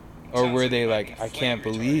this? Or were they like, I can't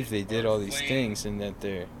believe they did all these things and that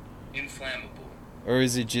they're... Inflammable. Or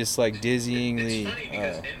is it just like It's dizzyingly funny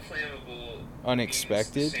because inflammable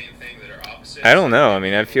unexpected? means the same thing that are opposites. I don't know. I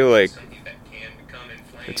mean, I feel like Something that can become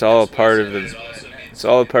inflamed. it's all a That's part why I of said the it also means it's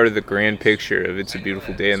all a part of the grand picture of It's a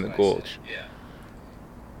Beautiful Day in the Gulch. Yeah.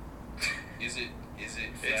 Is it It's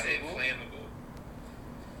flammable? inflammable.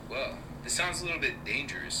 Well, this sounds a little bit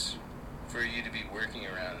dangerous for you to be working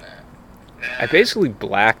around that. I basically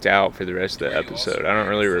blacked out for the rest of the episode. I don't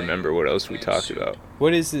really remember what else we talked about.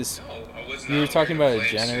 What is this? No, I was You were not talking wearing about a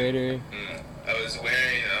flame suit. generator? I was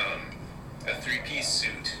wearing a three-piece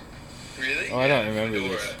suit. Really? Oh, I don't Yeah, remember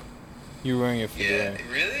fedora. this. You were wearing a fedora.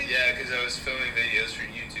 Really? Yeah, because I was filming videos for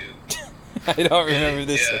YouTube. I don't remember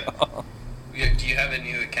this Yeah. at all. Do you have a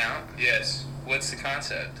new account? Yes. What's the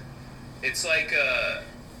concept? It's like the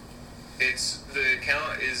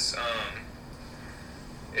account is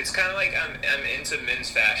it's kind of like I'm into men's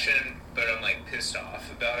fashion, but I'm like pissed off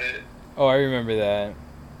about it. Oh, I remember that.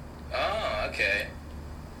 Oh, okay.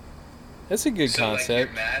 That's a good So, like,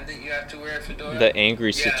 concept. you're mad that you have to wear a fedora? The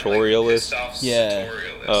angry Yeah, I'm, like, tutorialist. pissed off Yeah.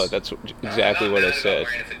 tutorialist. Oh, that's exactly I'm what not I mad said.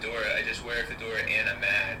 About wearing a fedora. I just wear a fedora and I'm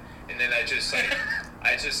mad, and then I just like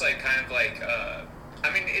kind of like I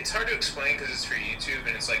mean, it's hard to explain because it's for YouTube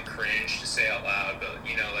and it's like cringe to say out loud, but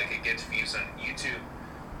you know, like it gets views on YouTube.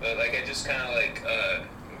 But like I just kind of like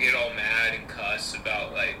get all mad and cuss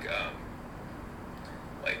about like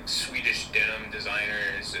Swedish denim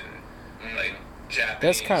designers and like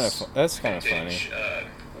Japanese. That's kind of funny. vintage,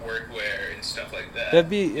 workwear and stuff like that.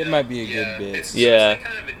 It might be a good bit. It's Yeah.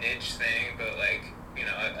 kind of a niche thing, but like, you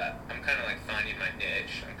know, I'm kind of like finding my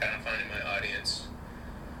niche. I'm kind of finding my audience.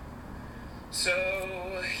 So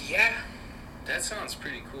yeah, That sounds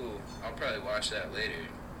pretty cool. I'll probably watch that later.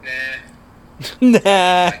 nah, Nah. you know,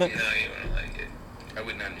 you wouldn't like it. I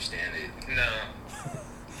wouldn't understand it. No.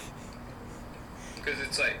 Because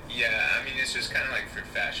it's like, yeah, I mean, it's just kind of like for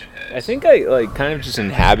fashion heads. I think I like kind of just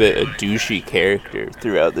inhabit a douchey character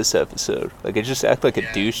throughout this episode. Like I just act like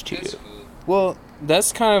a douche to you. That's cool. Well,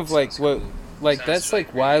 that's kind of like Sounds what, cool. like Sounds that's like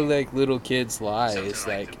like why really- like little kids lie. something It's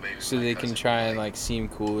like like the baby so my they can cousin try and like. like seem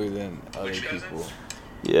cooler than other Which cousin? people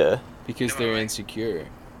Yeah. because No, they're like- insecure.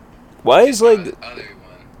 Why is like The other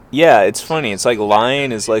one. yeah, it's funny. It's like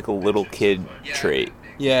lying is like a little kid trait.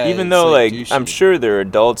 Yeah. Even it's, though like douchey. I'm sure there are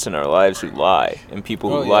adults in our lives who lie and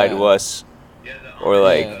people who Oh, lie yeah. to us Yeah, the or, Amish,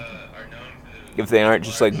 like, are known for the if they aren't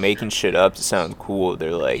just like large making shit up to sound cool,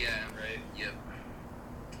 they're like Yeah. right? Yep.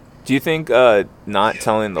 do you think not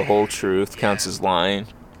telling the whole truth counts as lying?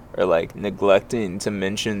 Or like neglecting to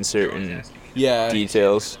mention certain Yeah.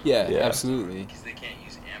 details? Yeah. Yeah. Absolutely. Because they can't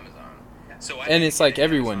use Amazon. So I And didn't it's like get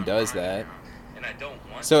everyone Amazon does Prime that. account, and I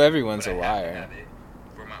don't want So to, everyone's but a I have to liar. have it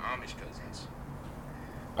for my Amish cousins.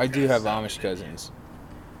 I do have Amish cousins.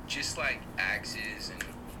 Just like axes and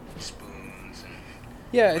spoons and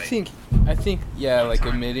Yeah, Like, I think yeah, one like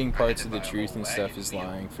time omitting I had parts to of the buy a truth whole and stuff wagon is wheel.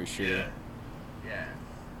 lying for sure. Yeah. yeah.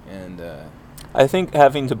 And I think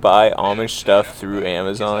having to buy Amish stuff through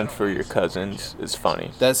Amazon for your cousins is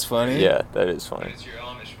funny. that's funny. Yeah, that is But funny. it's your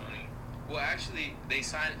Amish money. Well, actually, they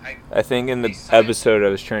signed. I think in the episode I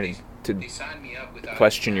was trying They to signed me up without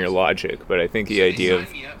question your logic, but I think the idea of They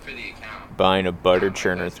signed me up for the account. buying a butter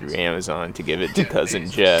churner through Amazon to give it to cousin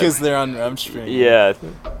Because Jeff. they're on Rumstring. Yeah,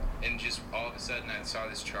 And just all of a sudden, I saw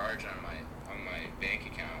this charge on my bank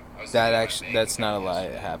account. I was That looking at my actually, bank that's not a account lie. It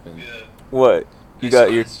yesterday. happened. Yeah. what? You I got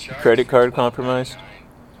saw your this charge credit for card $12.99. compromised?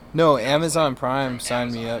 No, And I was Amazon like, Prime from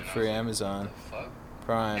signed me Amazon, up and I for was like, Amazon What the fuck? And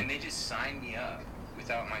Prime they just signed me up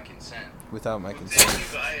without my consent. without my Didn't consent.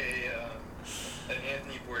 you buy an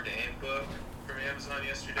Anthony Bourdain book from Amazon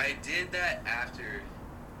yesterday? I did that after.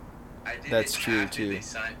 I did That's it true, after too. They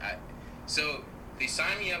signed. So they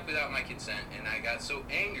signed me up without my consent, and I got so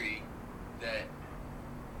angry that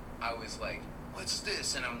I was like, "What's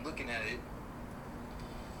this?" And I'm looking at it.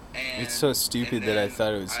 And It's so stupid and that I then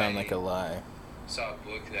thought it would sound I like a lie. Saw a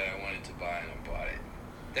book that I wanted to buy, and I bought it.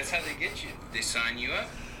 That's how they get you. They sign you up.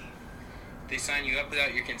 They sign you up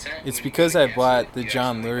without your consent. It's When you because wanna I cancel bought it, the you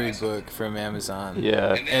John actually buy Lurie something. book from Amazon.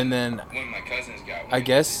 Yeah. And then when my cousins got one, I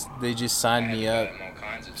guess they just I signed had me to buy up them all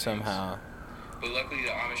kinds of things. somehow. But luckily, the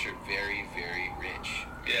Amish are very, very rich.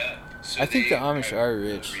 Yeah. So I think they the Amish have are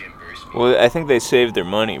rich. reimbursed me. Well, I think they save their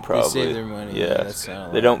money probably. They save their money. Yeah. That's not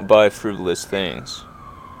a They lie. don't buy frivolous things.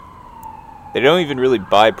 They don't even really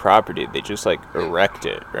buy property. They just like erect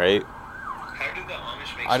it, right? How do the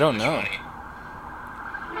Amish make I so don't much know. money?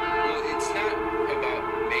 Well, it's not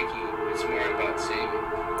about making. It's more about saving.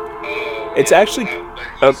 Oh, It's yeah, actually but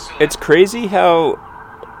you still it's crazy how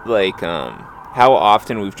like how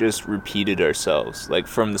often we've just repeated ourselves like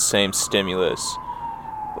from the same stimulus.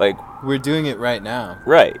 Like We're doing it right now.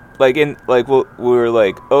 Right. Like, we were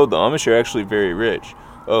like, oh, the Amish are actually very rich.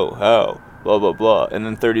 Oh, how? Blah, blah, blah. And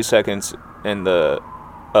then 30 seconds in the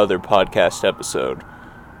other podcast episode,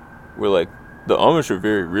 we're like, the Amish are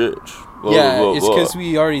very rich. Blah, Yeah, blah, blah, it's blah. because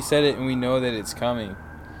we already said it and we know that it's coming.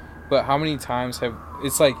 But how many times have...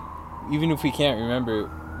 It's like, even if we can't remember,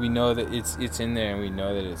 we know that it's in there and we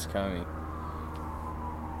know that it's coming.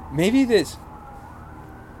 Maybe this...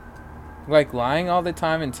 Like, lying all the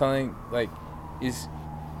time and telling, like, is...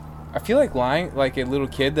 I feel like lying, like a little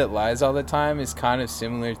kid that lies all the time is kind of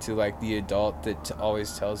similar to, like, the adult that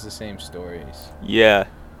always tells the same stories. Yeah.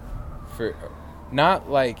 For... Not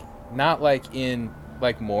like in,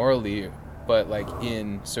 like, morally, but, like,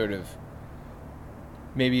 in sort of...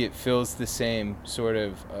 Maybe it fills the same sort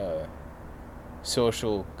of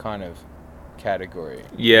social kind of category.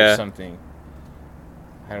 Yeah. Or something.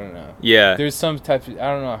 I don't know. Yeah. There's some type of... I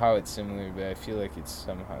don't know how it's similar, but I feel like it's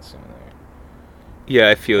somehow similar. Yeah,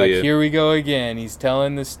 I feel Like, you. here we go again. He's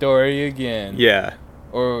telling the story again. Yeah.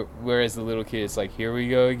 Or whereas the little kid, it's like, here we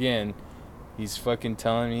go again. He's fucking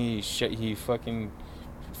telling me he fucking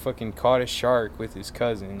caught a shark with his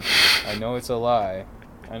cousin. I know it's a lie.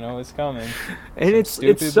 I know it's coming. And it's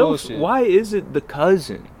stupid so... bullshit. Why is it the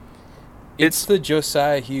cousin? It's the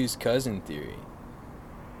Josiah Hughes cousin theory.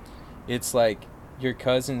 It's like your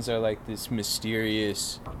cousins are like this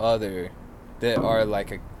mysterious other that are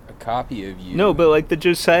like a copy of you. No, but like the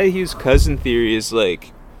Josiah Hughes cousin theory is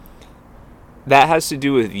like... That has to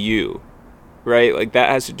do with you, right? Like that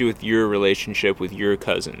has to do with your relationship with your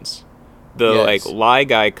cousins. The Yes. like lie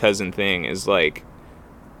guy cousin thing is like...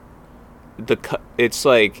 It's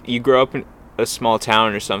like you grow up in a small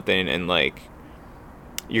town or something and like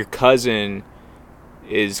your cousin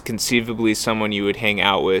is conceivably someone you would hang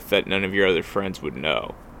out with that none of your other friends would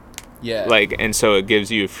know. Yeah. Like, and so it gives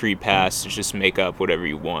you a free pass to just make up whatever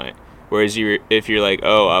you want. Whereas if you're like,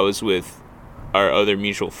 oh, I was with our other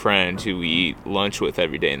mutual friend who we eat lunch with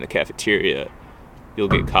every day in the cafeteria, you'll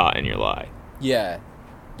get caught in your lie. Yeah.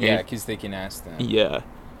 Yeah, And- because they can ask them. Yeah.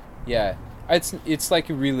 Yeah. It's like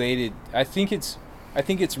a related... I think it's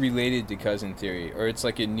related to cousin theory, or it's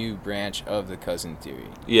like a new branch of the cousin theory.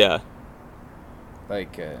 Yeah.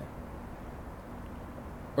 Like,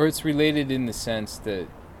 or it's related in the sense that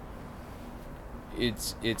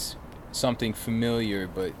it's something familiar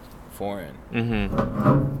but foreign.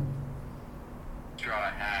 Mm-hmm.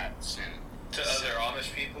 Straw hats and To other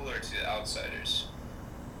Amish people or to outsiders?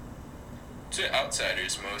 to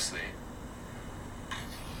outsiders mostly.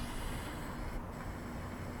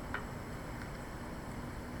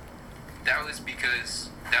 That was because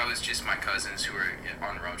that was just my cousins who were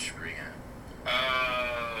on Rumspringa,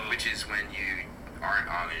 which is when you aren't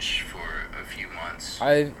Amish for a few months or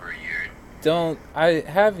a year. I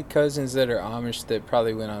have cousins that are Amish that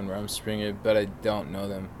probably went on Rumspringa, but I don't know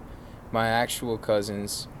them. My actual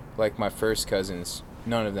cousins, like my first cousins,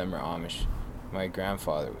 none of them are Amish. My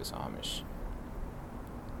grandfather was Amish.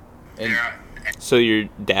 And They're- So your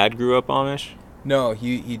dad grew up Amish? no,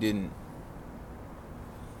 he didn't.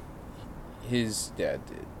 His dad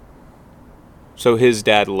did. So his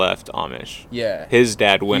dad left Amish. Yeah. His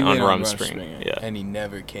dad went He on Rumspringa, Rumspringa. Yeah. and he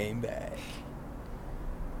never came back.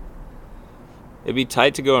 It'd be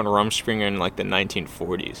tight to go on Rumspringa in like the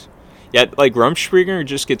 1940s. Yeah, like Rumspringa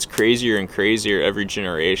just gets crazier and crazier every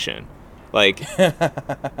generation. Like,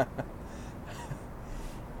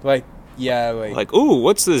 Like, yeah, like ooh,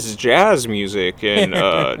 what's this jazz music? And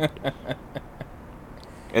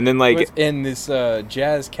and then like, what's in this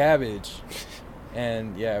jazz cabbage,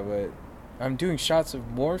 and yeah, but I'm doing shots of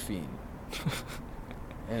morphine,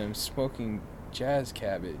 and I'm smoking jazz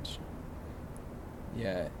cabbage.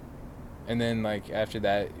 Yeah, and then like after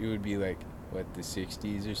that, it would be like what, the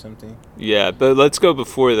 60s or something. yeah, but let's go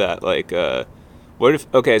before that. Like, what if?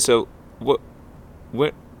 Okay, so what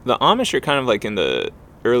the Amish are kind of like in the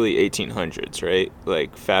early 1800s, right?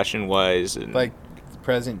 Like fashion wise and Like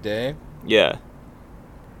present day. yeah.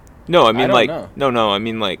 No, I mean don't like know. no, I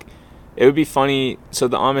mean like it would be funny. So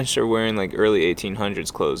the Amish are wearing like early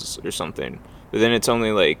 1800s clothes or something, but then it's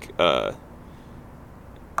only like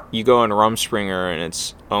you go on Rumspringa and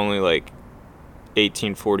it's only like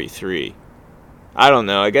 1843. I don't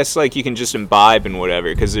know. I guess like you can just imbibe and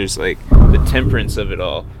whatever because there's like the temperance of it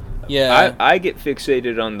all. Yeah. I get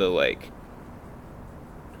fixated on the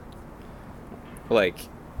like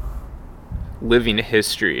living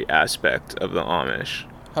history aspect of the Amish.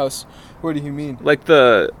 House. What do you mean? Like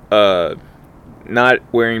the not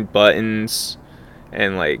wearing buttons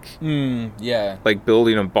and like Yeah. like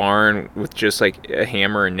building a barn with just like a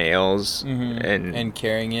hammer and nails Mm-hmm. and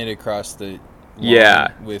carrying it across the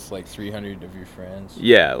Yeah. with like 300 of your friends.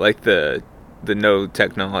 Yeah, like the no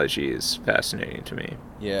technology is fascinating to me.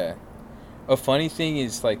 Yeah. A funny thing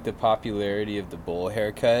is like the popularity of the bowl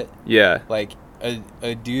haircut. Yeah. Like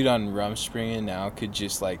a dude on Rumspringa now could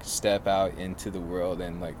just like step out into the world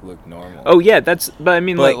and like look normal. Oh yeah, but I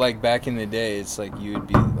mean But like back in the day, it's like you would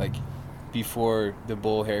be like before the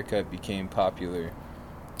bowl haircut became popular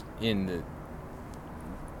in the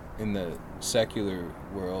secular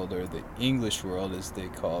world, or the English world as they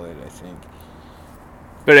call it, I think.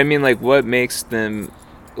 But I mean, like, what makes them,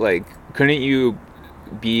 like, couldn't you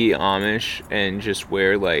be Amish and just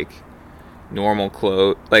wear like normal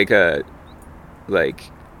clothes,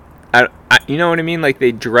 you know what I mean? Like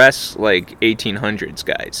they dress like 1800s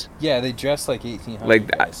guys. Yeah, they dress like 1800s.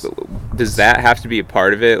 Like, does that have to be a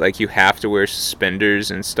part of it? Like, you have to wear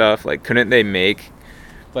suspenders and stuff. Like, couldn't they make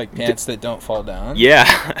like pants that don't fall down?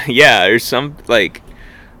 Yeah, yeah, or some like.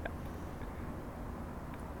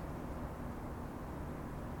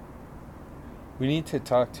 We need to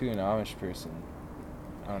talk to an Amish person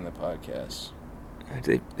on the podcast.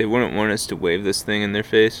 They wouldn't want us to wave this thing in their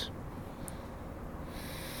face.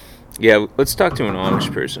 Yeah, let's talk to an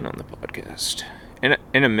Amish person on the podcast, and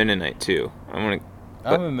a Mennonite too. I'm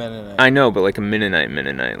a Mennonite. I know, but like a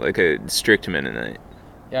Mennonite, like a strict Mennonite.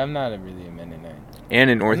 Yeah, I'm not really a Mennonite. And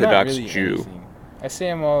an Orthodox really Jew. Anything. I say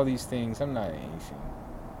I'm all these things. I'm not anything.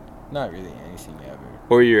 Not really anything ever.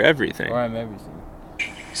 Or you're everything. Or I'm everything.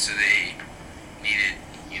 So they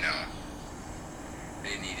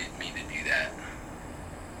needed me to do that.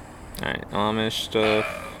 Alright, Amish stuff.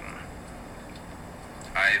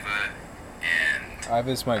 Iva and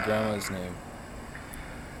Iva's my grandma's name.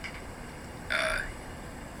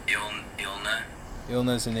 Ilna.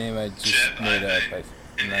 Ilna's a name I just made up.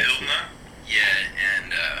 I'm not sure. Yeah,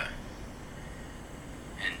 and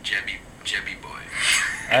Jebby boy.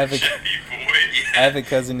 I Yeah. have a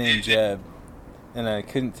cousin named Jeb, and I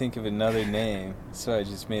couldn't think of another name, so I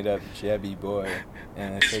just made up Jebby boy,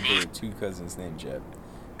 and I said there were two cousins named Jeb.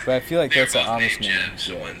 But I feel like that's an Amish name.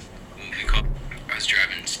 So when I was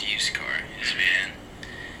driving Steve's car, his van,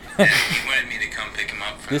 and he wanted me to come pick him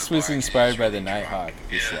up from This the was bar 'cause inspired he by was the really Nighthawk, drunk.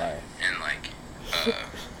 this lie. And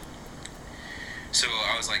so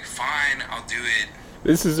I was like, fine, I'll do it,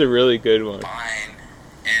 This is a really good one. fine.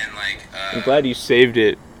 And I'm glad you saved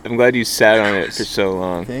it. I'm glad you sat on it for so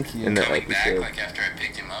long. Thank you. In the coming back, episode. like after I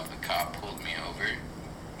picked him up, a cop pulled me over.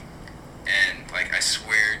 And like I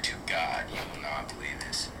swear to God, you will not believe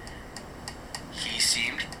this. He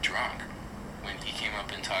seemed drunk when he came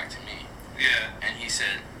up and talked to me. Yeah. And he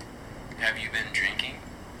said, "Have you been drinking?"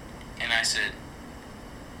 And I said,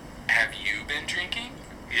 "Have you been drinking?"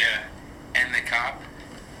 Yeah. And the cop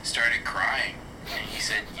started crying, and he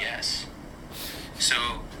said, "Yes." So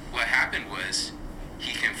what happened was,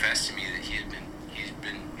 he confessed to me that he's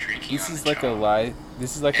been drinking. This on is the like a job. lie.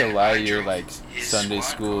 This is like a And lie I your drove like his Sunday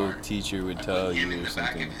squad school car. teacher would I tell put him you in or the back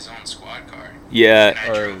something. of his own squad car. Yeah. And I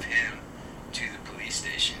Or- drove him to the police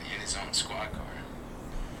station in his own squad car.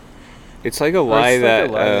 It's like a Or lie it's that. like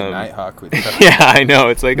a lie that Nighthawk would tell. Yeah, I know.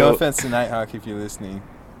 It's like No a. offense to Nighthawk if you're listening.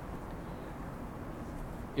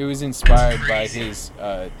 It was inspired by his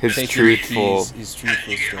His taking truthful- the keys, his How did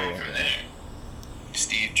truthful you get story. home from there?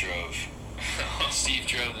 Steve drove. Steve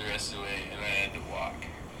drove the rest of the way, and I had to walk.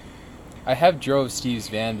 I have drove Steve's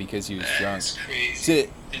van because he was drunk. That's crazy. So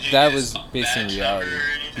Did you that get was his based in badge reality number or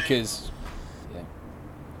anything? because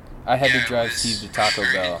I had Yeah, to it drive was- Steve to Taco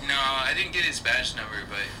or Bell. No, I didn't get his badge number,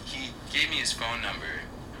 but he gave me his phone number.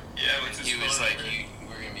 Yeah, what's And his he was phone like, number?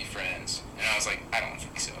 we're gonna be friends. And I was like, I don't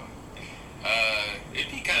think so. It'd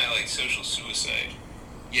be kind of like social suicide.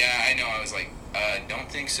 Yeah, I know. I was like, don't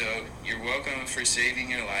think so. You're welcome for saving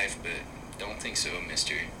your life, but don't think so,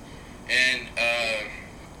 mister. And,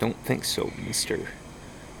 Don't think so, mister.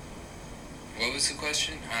 what was the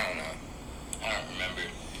question? I don't know. I don't remember.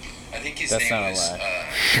 I think his That's name not a was,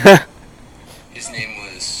 lie. his name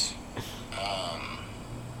was,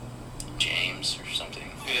 James or something.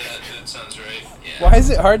 Yeah, that sounds right. Yeah. Why is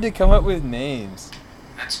it hard to come up with names?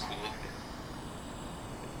 That's cool.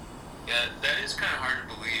 Yeah, that is kind of hard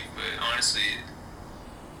to believe, but honestly,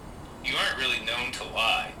 you aren't really known to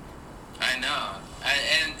lie. I know.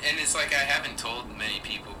 And it's like I haven't told many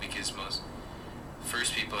people because most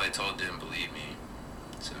first people I told didn't believe me.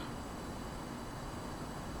 So.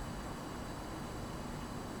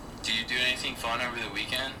 Do you do anything fun over the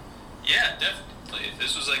weekend? Yeah, definitely.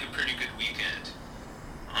 This was like a pretty good weekend.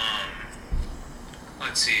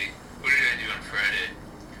 Let's see. What did I do on Friday?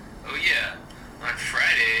 Oh yeah, on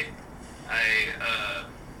Friday, I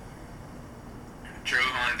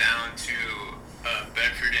drove on down to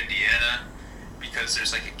Bedford, Indiana, because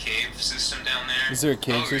there's like a cave system down there. Is there a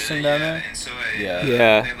cave system down there? And so Yeah.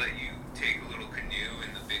 Yeah. they let you take a little canoe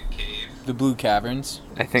in the big cave. The Blue Caverns.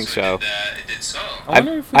 I think It so. did that. It did so. I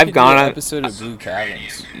wonder if we I've could gone do an on- episode of Blue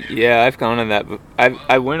Caverns. Yeah, I've gone on that.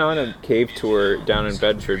 I went on a cave tour down in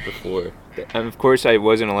Bedford before. And of course, I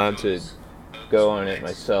wasn't allowed to go on it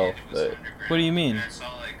myself. But What do you mean?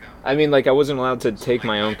 I mean, like, I wasn't allowed to take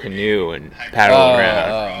my own canoe and paddle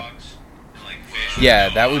around. Yeah,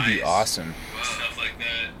 that would be awesome. Stuff like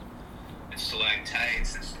that. And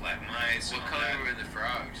stalactites and stalagmites. What color were the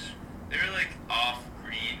frogs? They were like off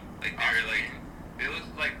green. Like they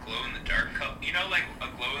looked like glow in the dark color. You know, like a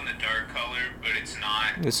glow in the dark color, but it's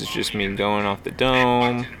not. This is just me glowing. going off the I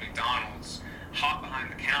dome. walked into McDonald's, hopped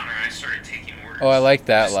behind the counter, and I started taking orders. Oh, I like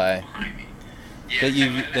that just lie. behind me. Yeah, That you-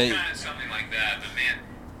 kind that- of something like that. But man,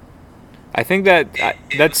 I think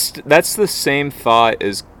that's the same thought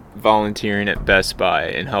as volunteering at Best Buy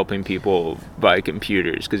and helping people buy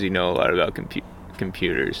computers because you know a lot about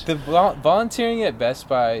computers. The volunteering at Best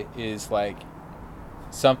Buy is like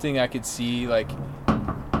something I could see like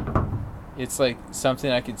it's like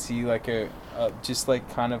something I could see like a just like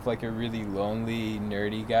kind of like a really lonely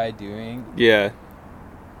nerdy guy doing. Yeah.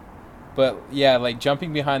 But yeah, like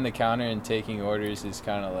jumping behind the counter and taking orders is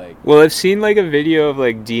kind of like Well, I've seen like a video of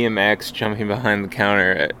like DMX jumping behind the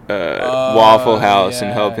counter at Waffle House and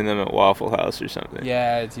yeah. helping them at Waffle House or something.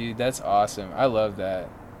 yeah, dude, that's awesome. I love that.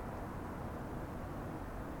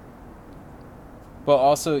 But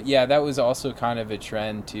also, yeah, that was also kind of a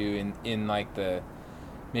trend too in like the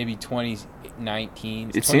maybe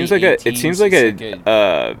 2019. It seems like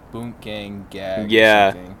a Boom Gang gag. Yeah.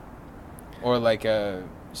 Or something. Or like a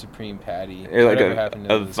Supreme Patty. or like Whatever happened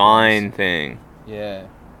to a those Vine guys. thing. Yeah.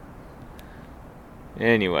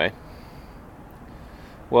 Anyway.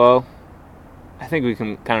 Well, I think we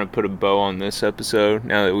can kind of put a bow on this episode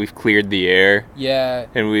now that we've cleared the air Yeah.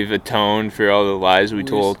 and we've atoned for all the lies we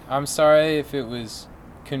told. I'm sorry if it was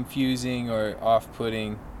confusing or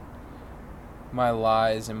off-putting. My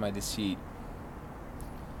lies and my deceit.